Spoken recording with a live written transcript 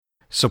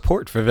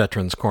Support for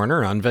Veterans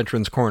Corner on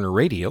Veterans Corner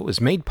Radio is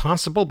made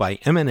possible by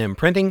M&M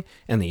Printing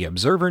and the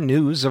Observer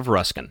News of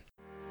Ruskin.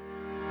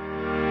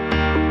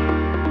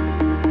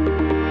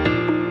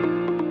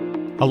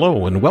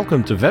 Hello and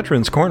welcome to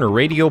Veterans Corner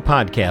Radio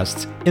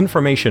Podcast's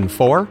information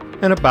for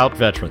and about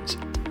veterans.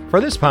 For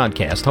this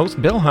podcast,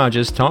 host Bill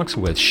Hodges talks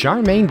with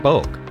Charmaine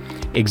Bogue,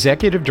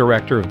 Executive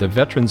Director of the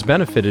Veterans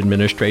Benefit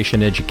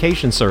Administration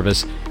Education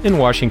Service in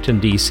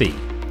Washington, D.C.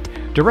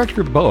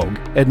 Director Bogue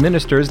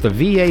administers the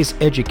VA's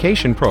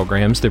education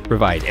programs that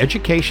provide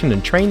education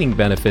and training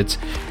benefits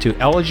to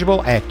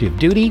eligible active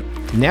duty,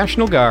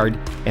 National Guard,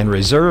 and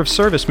Reserve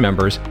service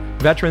members,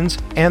 veterans,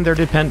 and their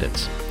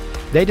dependents.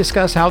 They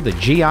discuss how the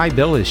GI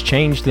Bill has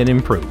changed and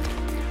improved.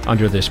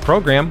 Under this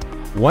program,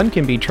 one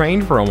can be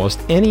trained for almost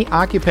any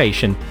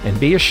occupation and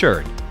be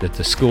assured that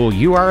the school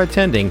you are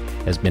attending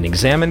has been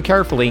examined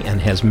carefully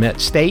and has met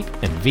state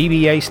and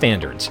VBA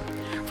standards.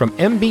 From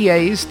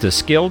MBAs to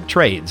skilled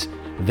trades,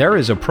 there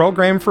is a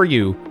program for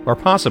you or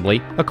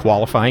possibly a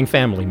qualifying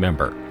family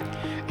member.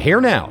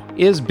 Here now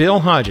is Bill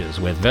Hodges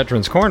with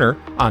Veterans Corner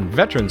on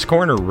Veterans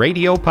Corner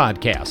Radio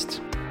Podcasts.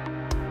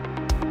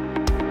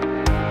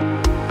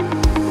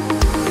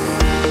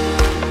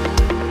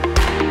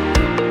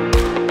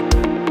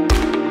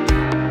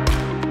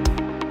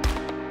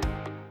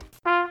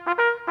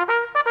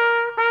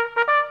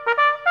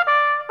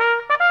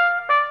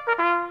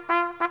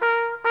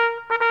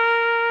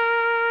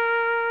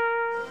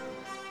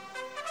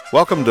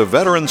 Welcome to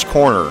Veterans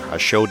Corner, a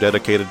show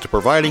dedicated to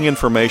providing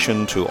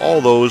information to all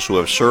those who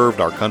have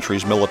served our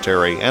country's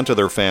military and to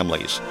their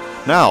families.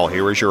 Now,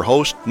 here is your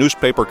host,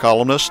 newspaper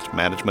columnist,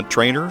 management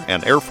trainer,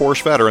 and Air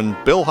Force veteran,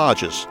 Bill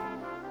Hodges.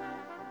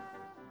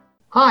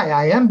 Hi,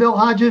 I am Bill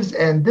Hodges,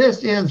 and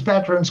this is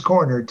Veterans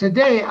Corner.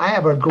 Today, I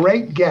have a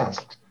great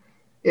guest.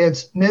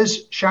 It's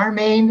Ms.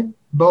 Charmaine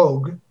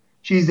Bogue.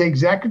 She's the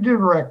Executive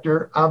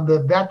Director of the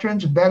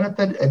Veterans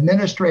Benefit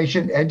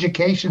Administration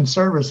Education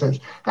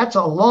Services. That's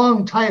a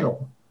long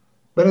title,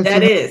 but it's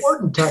an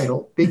important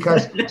title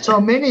because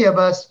so many of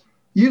us,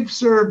 you've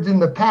served in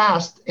the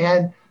past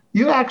and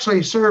you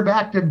actually serve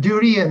active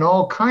duty and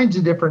all kinds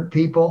of different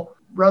people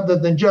rather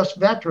than just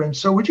veterans.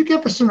 So would you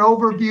give us an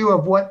overview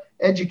of what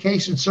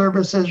education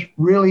services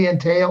really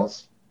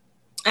entails?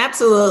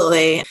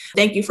 Absolutely.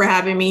 Thank you for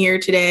having me here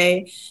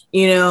today.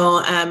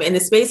 In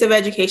the space of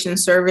education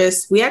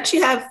service, we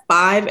actually have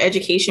 5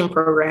 education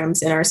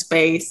programs in our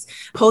space.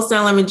 Post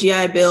 9/11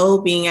 GI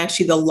Bill being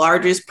actually the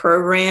largest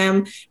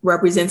program,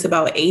 represents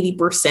about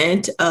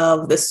 80%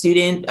 of the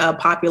student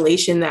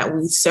population that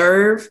we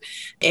serve.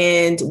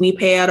 And we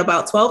pay out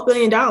about $12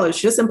 billion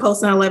just in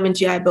post 9/11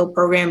 GI Bill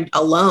program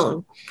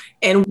alone.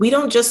 And we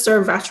don't just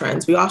serve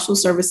veterans. We also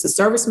service the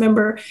service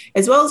member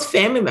as well as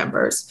family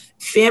members.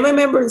 Family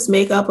members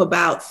make up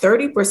about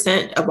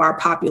 30% of our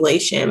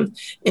population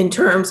in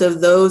terms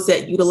of those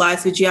that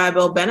utilize the GI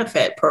Bill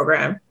benefit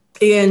program.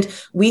 And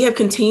we have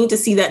continued to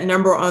see that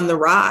number on the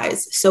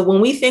rise. So when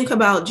we think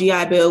about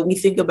GI Bill, we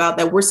think about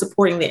that we're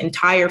supporting the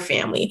entire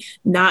family,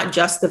 not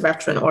just the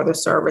veteran or the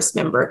service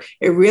member.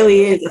 It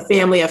really is a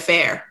family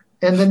affair.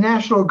 And the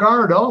National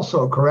Guard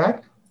also,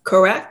 correct?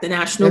 Correct. The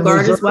National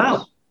Guard as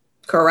well.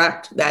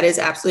 Correct. That is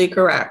absolutely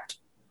correct.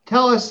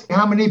 Tell us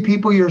how many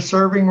people you're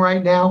serving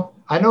right now.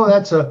 I know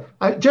that's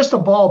just a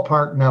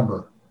ballpark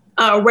number.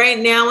 Right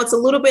now, it's a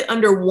little bit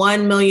under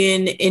 1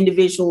 million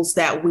individuals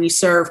that we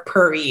serve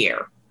per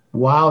year.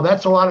 Wow,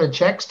 that's a lot of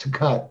checks to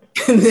cut.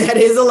 That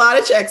is a lot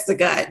of checks to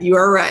cut. You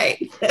are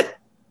right.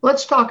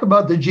 Let's talk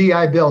about the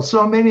GI Bill.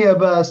 So many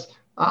of us,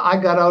 I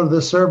got out of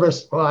the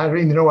service. Well, I don't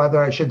even know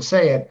whether I should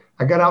say it.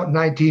 I got out in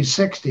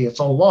 1960. It's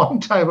a long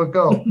time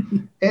ago.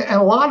 And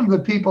a lot of the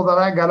people that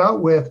I got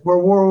out with were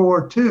World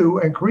War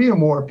II and Korean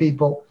War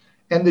people.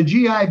 And the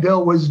GI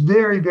Bill was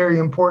very, very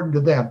important to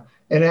them.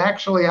 And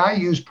actually, I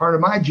used part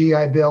of my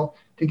GI Bill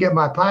to get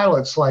my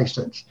pilot's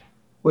license,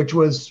 which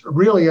was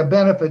really a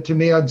benefit to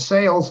me on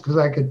sales because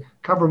I could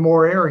cover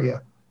more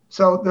area.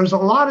 So there's a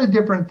lot of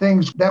different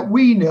things that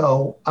we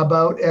know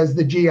about as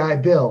the GI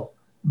Bill.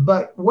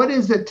 But what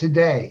is it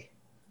today?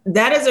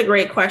 That is a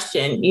great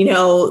question.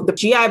 The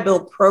GI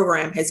Bill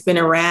program has been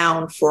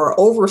around for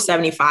over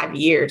 75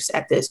 years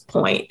at this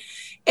point,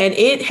 and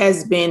it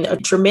has been a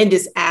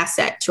tremendous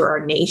asset to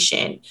our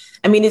nation.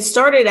 I mean, it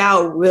started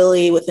out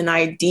really with an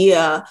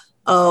idea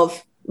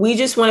of we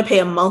just want to pay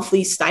a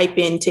monthly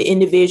stipend to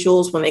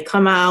individuals when they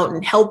come out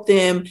and help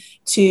them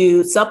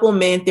to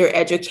supplement their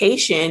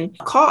education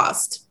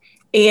cost.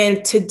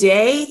 And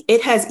today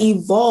it has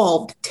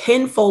evolved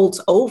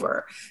tenfold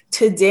over.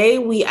 Today,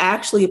 we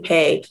actually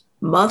pay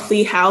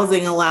monthly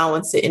housing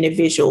allowance to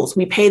individuals.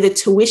 We pay the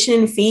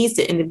tuition fees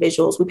to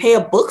individuals. We pay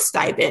a book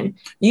stipend.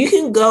 You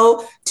can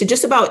go to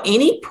just about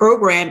any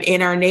program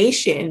in our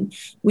nation.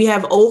 We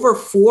have over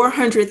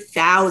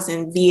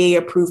 400,000 VA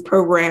approved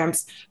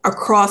programs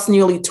across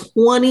nearly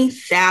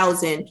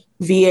 20,000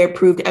 VA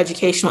approved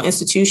educational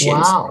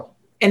institutions. Wow.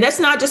 And that's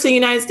not just the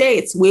United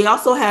States. We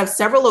also have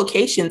several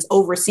locations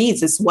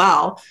overseas as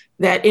well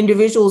that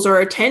individuals are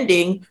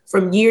attending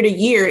from year to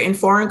year in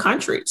foreign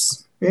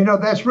countries.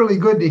 That's really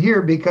good to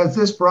hear because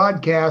this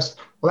broadcast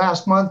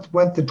last month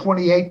went to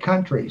 28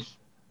 countries.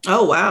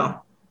 Oh,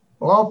 wow.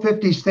 All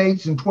 50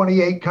 states and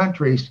 28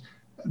 countries.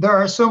 There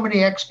are so many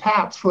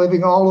expats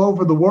living all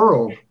over the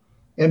world,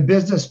 and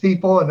business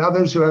people and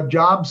others who have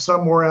jobs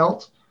somewhere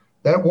else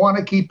that want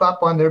to keep up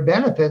on their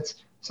benefits.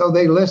 So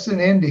they listen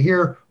in to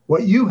hear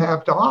what you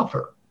have to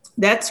offer.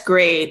 That's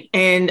great.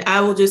 And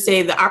I will just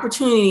say the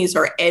opportunities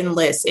are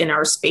endless in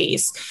our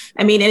space.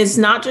 I mean, and it's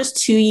not just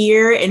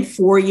 2-year and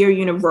 4-year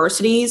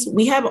universities.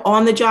 We have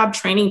on-the-job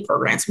training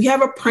programs. We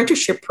have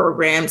apprenticeship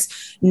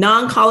programs,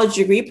 non-college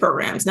degree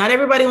programs. Not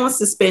everybody wants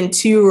to spend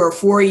 2 or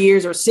 4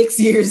 years or 6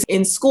 years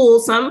in school.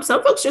 Some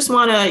folks just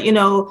want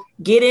to,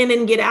 get in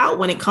and get out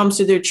when it comes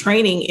to their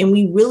training. And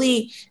we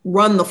really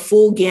run the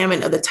full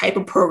gamut of the type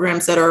of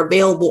programs that are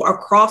available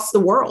across the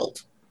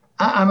world.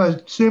 I'm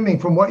assuming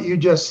from what you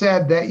just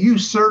said that you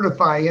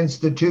certify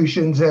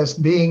institutions as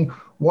being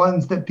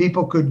ones that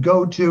people could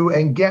go to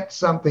and get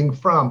something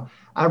from.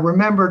 I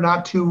remember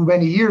not too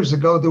many years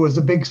ago, there was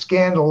a big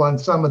scandal on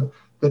some of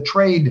the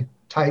trade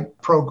type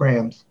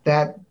programs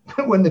that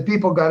when the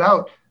people got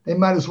out, they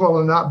might as well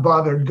have not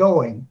bothered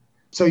going.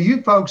 So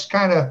you folks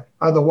kind of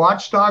are the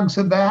watchdogs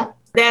of that?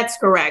 That's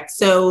correct.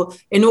 So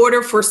in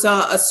order for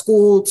a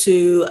school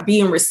to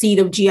be in receipt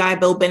of GI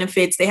Bill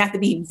benefits, they have to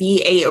be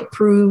VA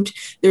approved.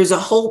 There's a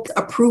whole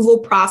approval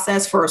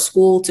process for a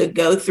school to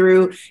go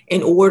through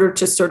in order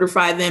to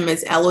certify them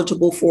as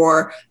eligible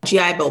for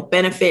GI Bill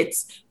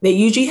benefits. They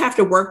usually have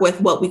to work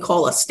with what we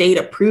call a state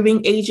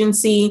approving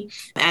agency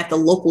at the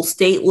local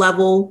state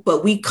level,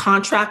 but we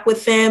contract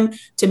with them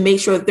to make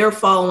sure that they're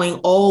following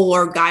all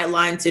our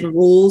guidelines and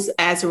rules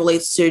as it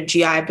relates to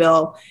GI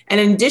Bill.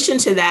 And in addition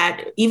to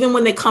that, even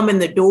when they come in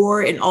the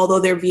door and although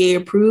they're VA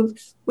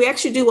approved, we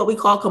actually do what we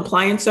call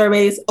compliance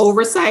surveys,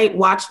 oversight,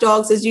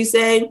 watchdogs, as you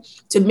say,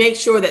 to make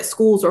sure that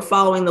schools are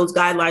following those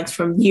guidelines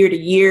from year to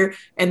year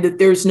and that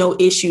there's no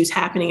issues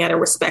happening at a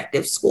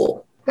respective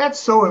school. That's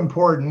so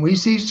important. We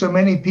see so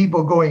many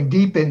people going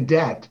deep in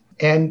debt,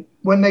 and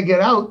when they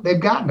get out, they've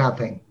got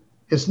nothing.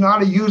 It's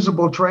not a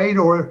usable trade,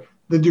 or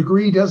the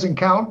degree doesn't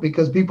count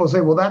because people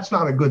say, well, that's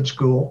not a good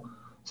school.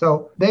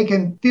 So they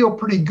can feel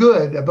pretty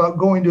good about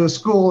going to a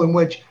school in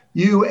which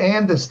you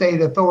and the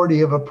state authority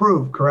have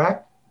approved,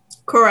 correct?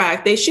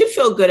 Correct. They should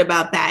feel good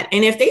about that.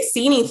 And if they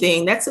see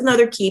anything, that's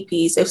another key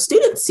piece. If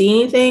students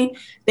see anything,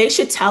 they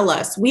should tell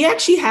us. We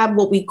actually have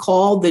what we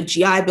call the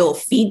GI Bill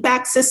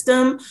feedback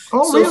system.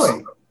 Oh,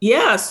 really?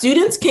 Yeah,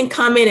 students can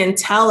come in and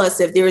tell us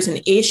if there's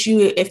an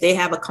issue, if they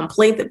have a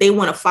complaint that they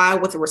want to file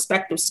with a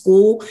respective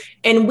school,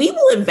 and we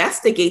will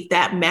investigate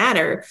that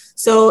matter.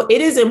 So it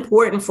is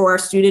important for our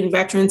student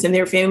veterans and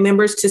their family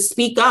members to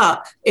speak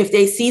up if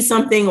they see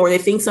something or they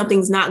think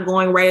something's not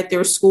going right at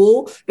their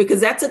school,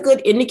 because that's a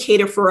good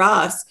indicator for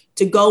us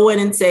to go in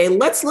and say,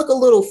 let's look a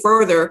little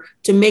further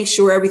to make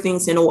sure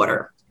everything's in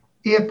order.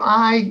 And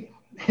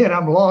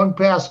I'm long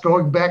past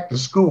going back to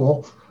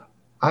school,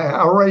 I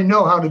already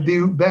know how to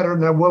do better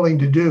than I'm willing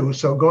to do.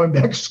 So going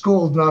back to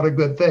school is not a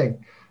good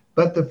thing.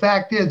 But the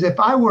fact is, if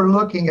I were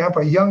looking at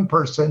a young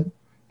person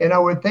and I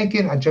were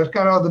thinking, I just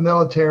got out of the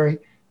military,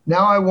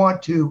 now I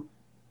want to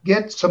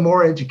get some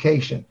more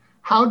education,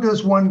 how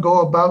does one go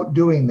about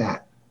doing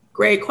that?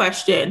 Great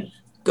question.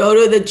 Go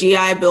to the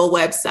GI Bill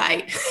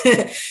website.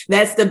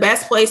 That's the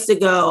best place to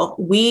go.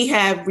 We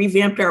have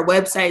revamped our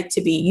website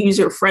to be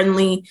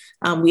user-friendly.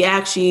 We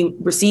actually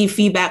receive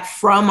feedback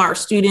from our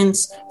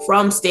students,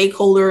 from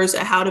stakeholders,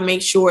 on how to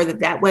make sure that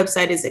that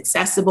website is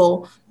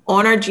accessible.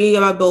 On our GI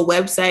Bill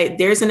website,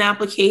 there's an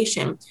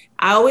application.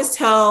 I always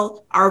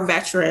tell our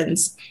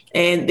veterans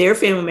and their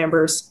family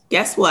members,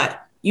 guess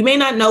what? You may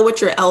not know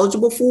what you're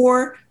eligible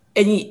for,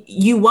 and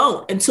you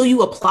won't until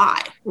you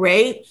apply,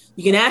 right?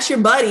 You can ask your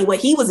buddy what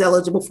he was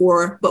eligible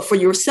for, but for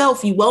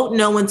yourself, you won't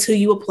know until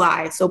you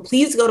apply. So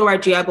please go to our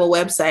GI Bill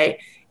website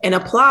and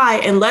apply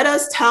and let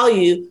us tell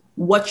you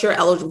what you're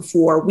eligible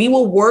for. We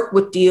will work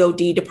with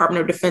DoD,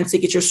 Department of Defense, to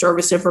get your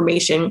service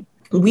information.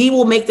 We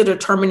will make the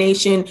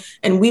determination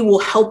and we will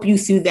help you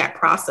through that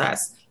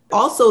process.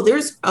 Also,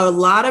 there's a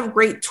lot of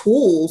great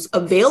tools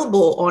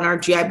available on our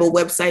GI Bill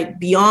website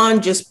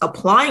beyond just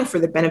applying for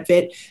the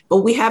benefit, but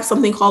we have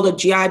something called a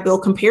GI Bill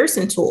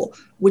comparison tool,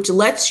 which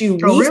lets you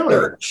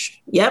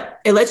research. Really? Yep.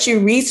 It lets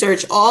you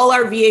research all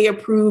our VA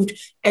approved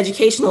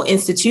educational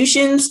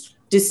institutions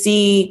to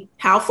see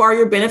how far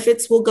your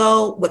benefits will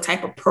go, what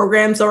type of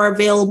programs are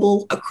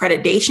available,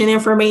 accreditation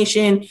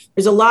information.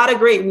 There's a lot of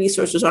great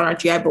resources on our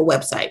GI Bill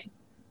website.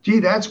 Gee,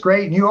 that's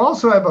great. And you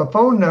also have a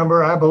phone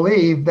number, I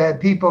believe, that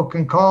people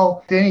can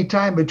call any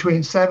time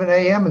between 7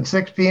 a.m. and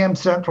 6 p.m.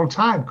 Central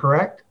Time,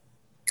 correct?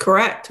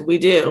 Correct. We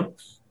do.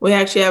 We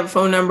actually have a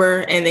phone number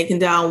and they can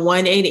dial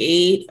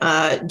 188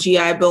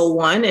 GI Bill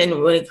 1.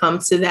 And when it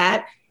comes to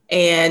that,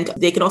 and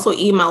they can also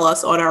email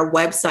us on our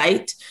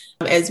website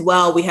as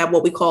well. We have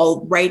what we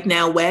call Right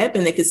Now Web,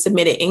 and they can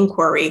submit an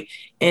inquiry.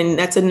 And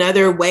that's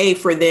another way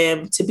for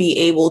them to be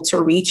able to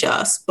reach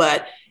us.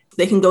 But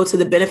they can go to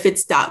the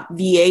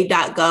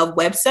benefits.va.gov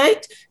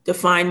website to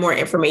find more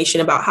information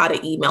about how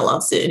to email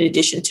us in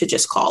addition to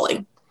just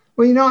calling.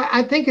 Well,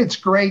 I think it's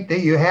great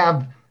that you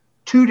have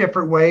two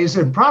different ways,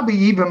 and probably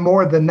even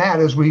more than that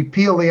as we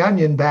peel the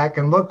onion back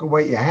and look at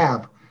what you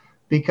have.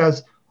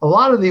 Because a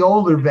lot of the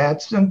older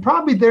vets, and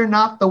probably they're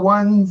not the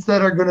ones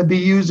that are going to be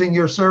using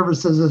your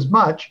services as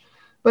much,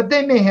 but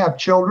they may have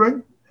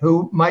children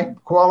who might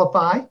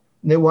qualify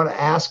and they want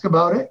to ask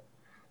about it.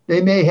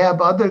 They may have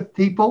other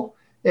people.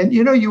 And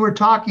you were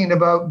talking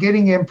about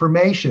getting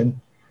information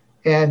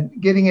and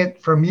getting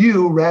it from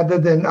you rather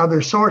than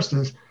other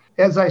sources.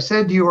 As I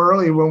said to you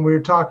earlier when we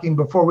were talking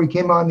before we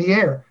came on the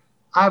air,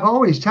 I'm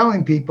always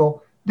telling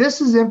people,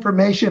 this is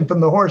information from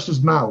the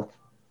horse's mouth.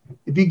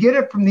 If you get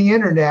it from the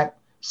internet,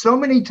 so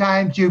many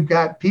times you've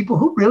got people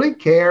who really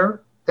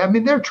care. I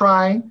mean, they're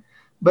trying,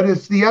 but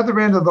it's the other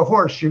end of the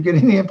horse you're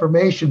getting the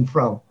information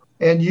from.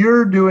 And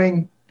you're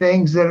doing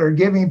things that are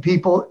giving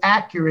people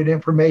accurate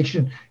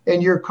information.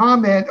 And your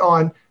comment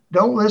on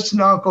don't listen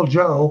to Uncle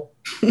Joe,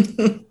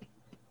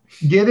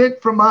 get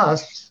it from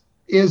us,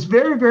 is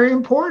very, very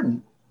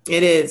important.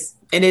 It is.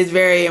 It is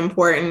very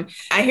important.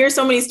 I hear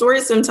so many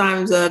stories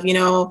sometimes of,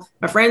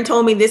 a friend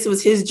told me this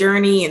was his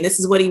journey and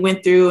this is what he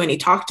went through. And he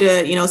talked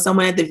to,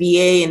 someone at the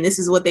VA and this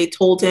is what they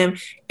told him.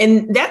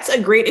 And that's a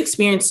great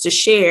experience to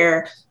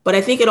share. But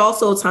I think it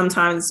also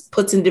sometimes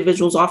puts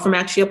individuals off from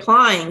actually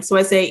applying. So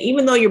I say,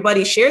 even though your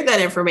buddy shared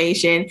that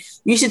information,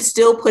 you should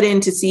still put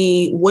in to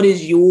see what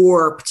is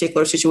your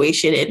particular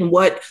situation and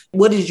what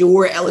is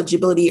your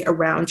eligibility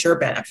around your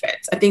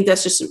benefits. I think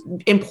that's just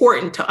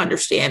important to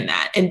understand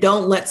that. And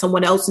don't let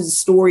someone else's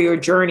story or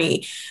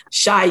journey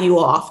shy you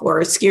off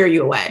or scare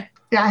you away.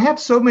 Yeah, I have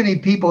so many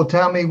people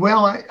tell me,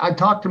 well, I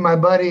talked to my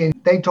buddy and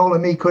they told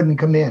him he couldn't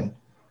come in.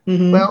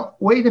 Mm-hmm. Well,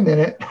 wait a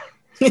minute.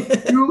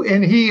 You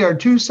and he are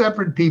two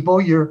separate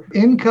people. Your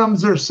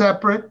incomes are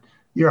separate.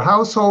 Your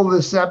household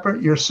is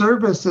separate. Your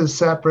service is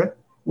separate.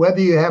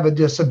 Whether you have a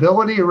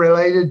disability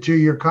related to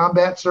your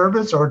combat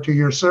service or to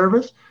your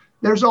service,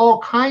 there's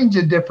all kinds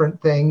of different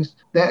things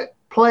that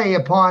play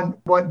upon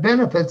what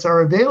benefits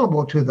are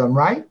available to them,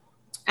 right?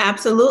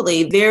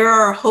 Absolutely. There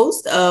are a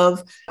host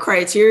of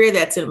criteria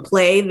that's in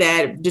play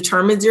that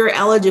determines your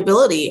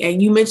eligibility.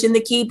 And you mentioned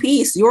the key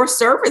piece, your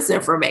service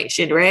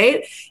information,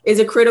 right, is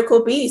a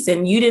critical piece.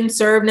 And you didn't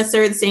serve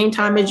necessarily the same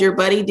time as your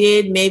buddy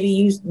did. Maybe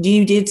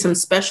you did some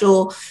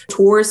special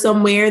tour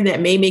somewhere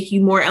that may make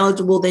you more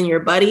eligible than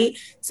your buddy.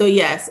 So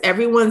yes,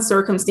 everyone's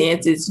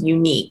circumstance is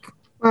unique.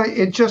 Well,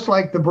 it's just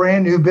like the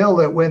brand new bill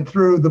that went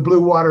through, the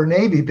Blue Water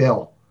Navy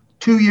bill.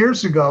 2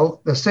 years ago,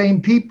 the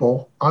same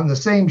people on the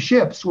same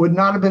ships would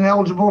not have been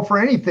eligible for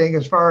anything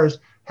as far as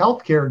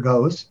healthcare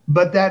goes,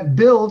 but that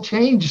bill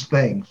changed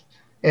things.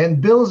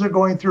 And bills are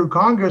going through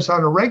Congress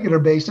on a regular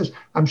basis.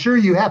 I'm sure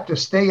you have to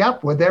stay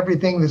up with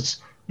everything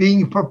that's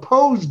being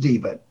proposed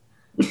even.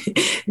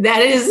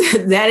 That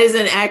is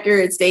an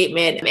accurate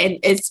statement. And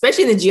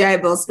especially in the GI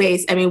Bill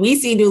space, I mean, we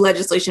see new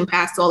legislation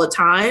passed all the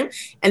time.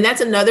 And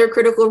that's another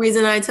critical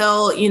reason I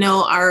tell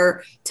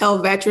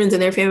veterans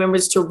and their family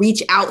members to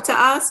reach out to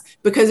us,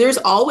 because there's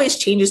always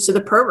changes to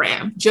the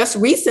program. Just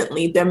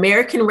recently, the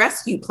American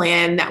Rescue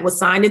Plan that was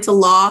signed into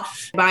law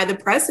by the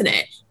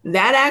president,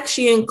 that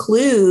actually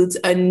includes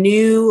a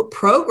new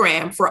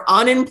program for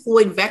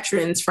unemployed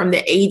veterans from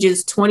the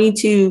ages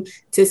 22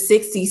 to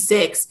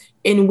 66,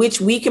 in which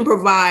we can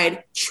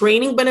provide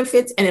training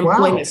benefits and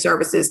employment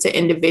services to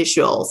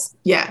individuals.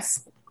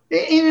 Yes.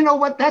 You know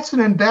what? That's an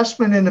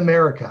investment in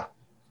America.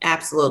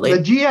 Absolutely.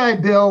 The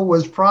GI Bill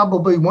was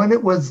probably, when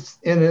it was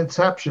in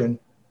inception,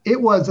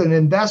 it was an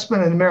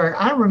investment in America.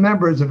 I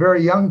remember as a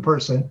very young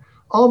person,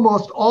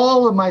 almost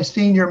all of my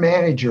senior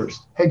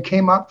managers had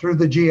came up through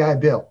the GI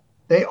Bill.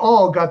 They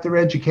all got their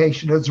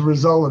education as a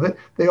result of it.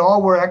 They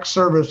all were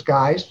ex-service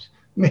guys.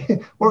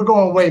 We're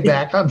going way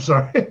back. I'm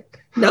sorry.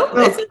 No.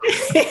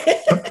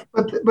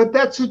 But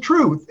that's the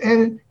truth.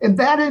 And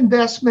that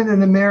investment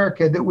in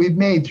America that we've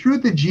made through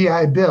the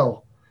GI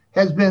Bill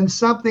has been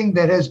something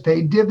that has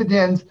paid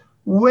dividends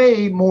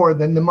way more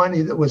than the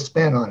money that was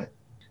spent on it.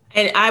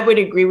 And I would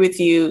agree with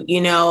you.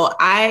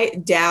 I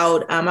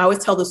doubt, I always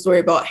tell the story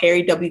about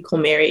Harry W.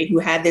 Kilmary, who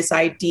had this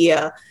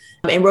idea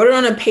and wrote it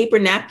on a paper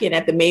napkin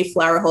at the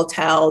Mayflower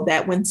Hotel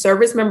that when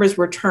service members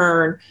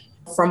return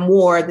from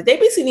war, that they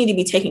basically need to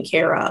be taken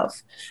care of,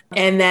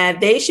 and that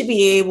they should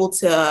be able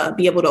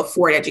to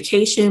afford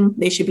education.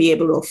 They should be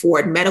able to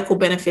afford medical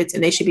benefits,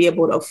 and they should be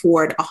able to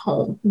afford a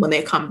home when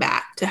they come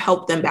back to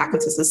help them back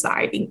into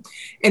society.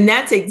 And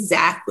that's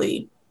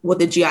exactly what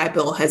the GI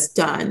Bill has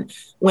done.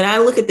 When I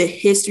look at the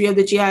history of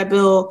the GI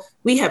Bill,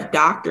 we have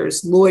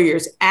doctors,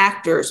 lawyers,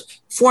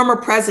 actors, former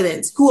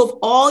presidents who have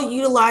all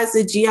utilized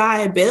the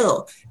GI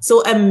Bill.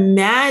 So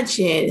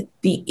imagine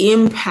the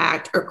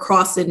impact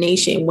across the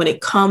nation when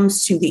it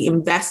comes to the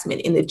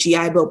investment in the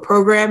GI Bill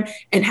program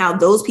and how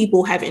those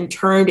people have in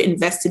turn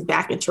invested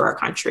back into our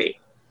country.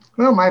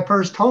 Well, my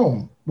first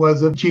home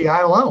was a GI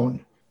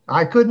loan.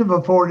 I couldn't have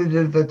afforded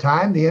it at the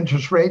time, the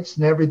interest rates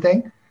and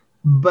everything,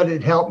 but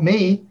it helped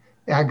me.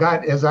 I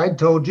got, as I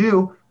told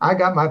you, I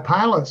got my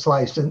pilot's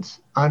license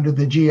under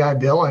the GI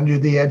Bill, under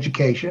the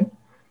education.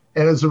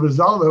 And as a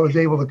result, I was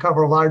able to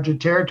cover a larger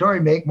territory,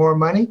 make more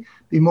money,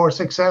 be more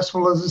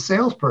successful as a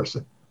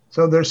salesperson.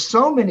 So there's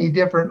so many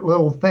different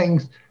little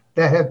things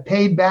that have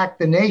paid back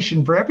the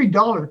nation for every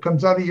dollar that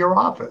comes out of your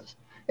office,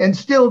 and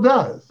still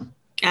does.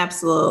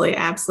 Absolutely.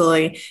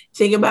 Absolutely.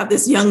 Think about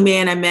this young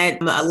man I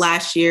met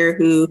last year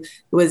who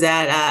was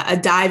at a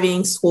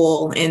diving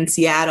school in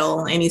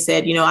Seattle. And he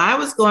said, I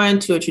was going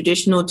to a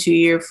traditional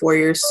 2-year,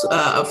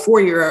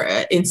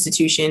 4-year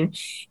institution,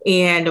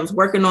 and I was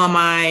working on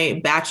my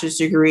bachelor's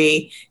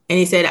degree. And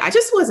he said, I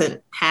just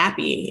wasn't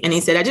happy. And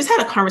he said, I just had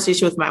a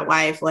conversation with my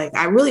wife. Like,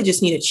 I really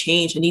just need a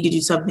change. I need to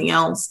do something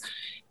else.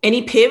 And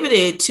he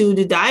pivoted to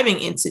the Diving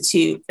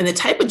Institute, and the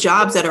type of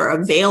jobs that are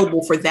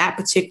available for that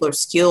particular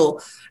skill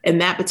in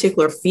that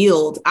particular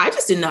field. I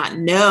just did not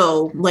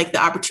know, like,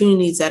 the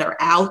opportunities that are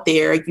out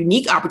there,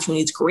 unique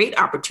opportunities, great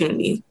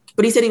opportunities.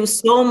 But he said he was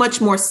so much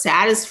more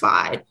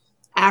satisfied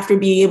after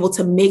being able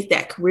to make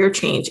that career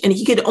change. And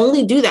he could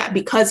only do that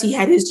because he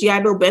had his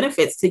GI Bill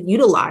benefits to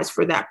utilize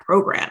for that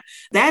program.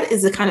 That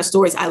is the kind of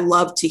stories I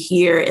love to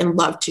hear and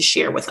love to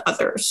share with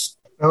others.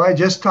 Well, I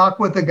just talked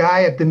with a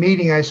guy at the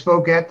meeting I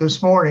spoke at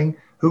this morning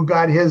who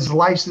got his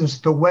license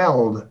to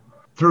weld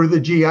through the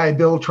GI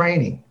Bill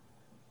training.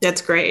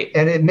 That's great.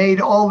 And it made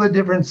all the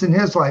difference in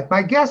his life.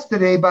 My guest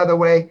today, by the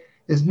way,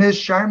 is Ms.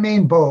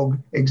 Charmaine Bogue,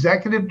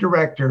 Executive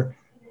Director,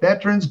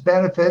 Veterans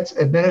Benefits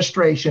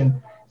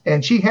Administration,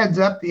 and she heads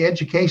up the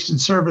Education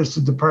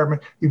Services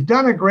Department. You've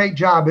done a great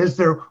job. Is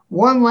there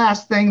one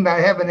last thing that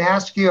I haven't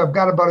asked you? I've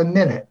got about a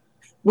minute.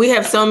 We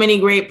have so many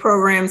great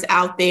programs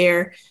out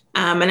there.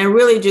 And I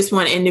really just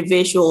want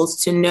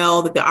individuals to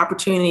know that the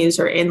opportunities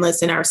are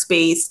endless in our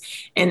space.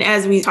 And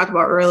as we talked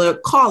about earlier,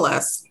 call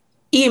us,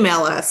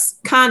 email us,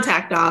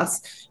 contact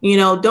us.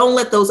 Don't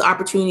let those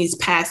opportunities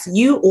pass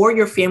you or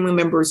your family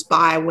members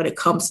by when it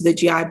comes to the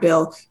GI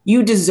Bill.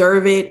 You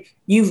deserve it.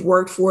 You've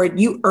worked for it.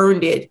 You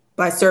earned it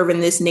by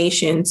serving this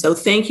nation. So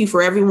thank you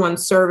for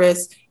everyone's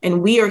service.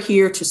 And we are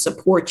here to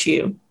support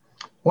you.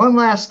 One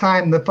last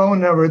time, the phone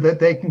number that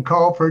they can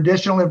call for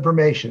additional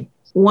information.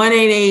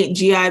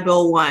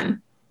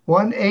 188-GI-BILL-1.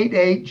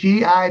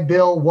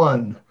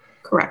 188-GI-BILL-1.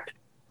 Correct.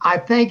 I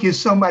thank you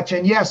so much.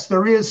 And yes,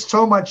 there is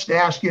so much to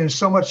ask you and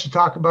so much to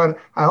talk about.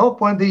 I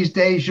hope one of these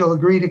days you'll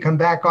agree to come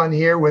back on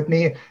the air with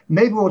me.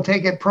 Maybe we'll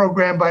take it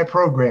program by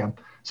program.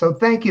 So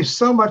thank you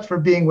so much for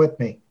being with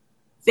me.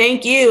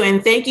 Thank you.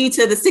 And thank you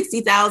to the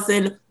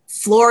 60,000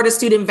 Florida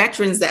student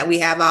veterans that we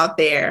have out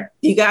there.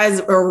 You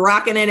guys are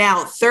rocking it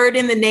out. 3rd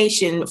in the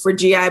nation for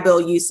GI Bill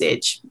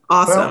usage.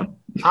 Awesome. Well,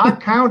 our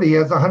county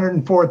has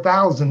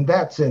 104,000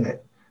 vets in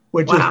it,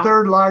 which is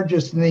 3rd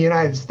largest in the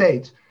United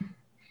States.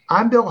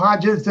 I'm Bill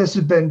Hodges. This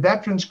has been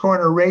Veterans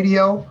Corner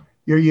Radio.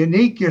 You're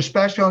unique, you're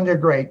special, and you're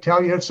great.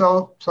 Tell you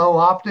so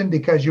often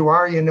because you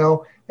are,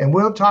 and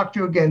we'll talk to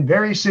you again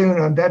very soon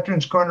on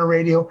Veterans Corner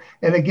Radio.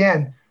 And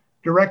again,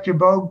 Director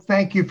Bogue,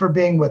 thank you for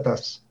being with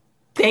us.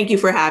 Thank you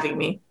for having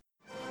me.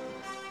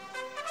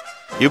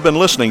 You've been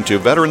listening to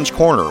Veterans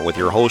Corner with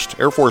your host,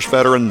 Air Force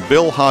veteran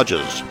Bill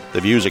Hodges.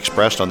 The views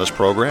expressed on this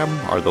program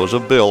are those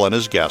of Bill and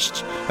his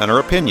guests and are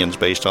opinions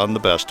based on the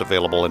best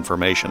available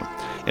information.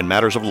 In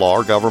matters of law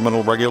or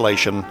governmental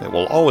regulation, it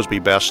will always be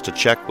best to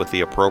check with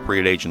the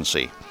appropriate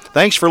agency.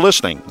 Thanks for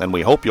listening, and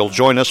we hope you'll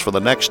join us for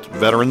the next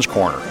Veterans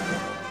Corner.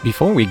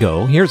 Before we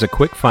go, here's a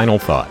quick final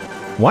thought.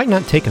 Why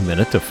not take a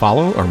minute to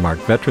follow or mark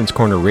Veterans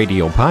Corner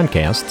Radio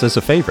podcasts as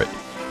a favorite?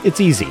 It's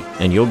easy,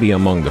 and you'll be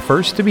among the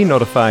first to be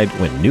notified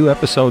when new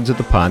episodes of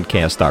the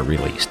podcast are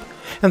released.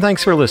 And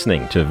thanks for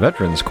listening to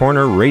Veterans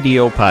Corner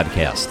Radio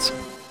Podcasts.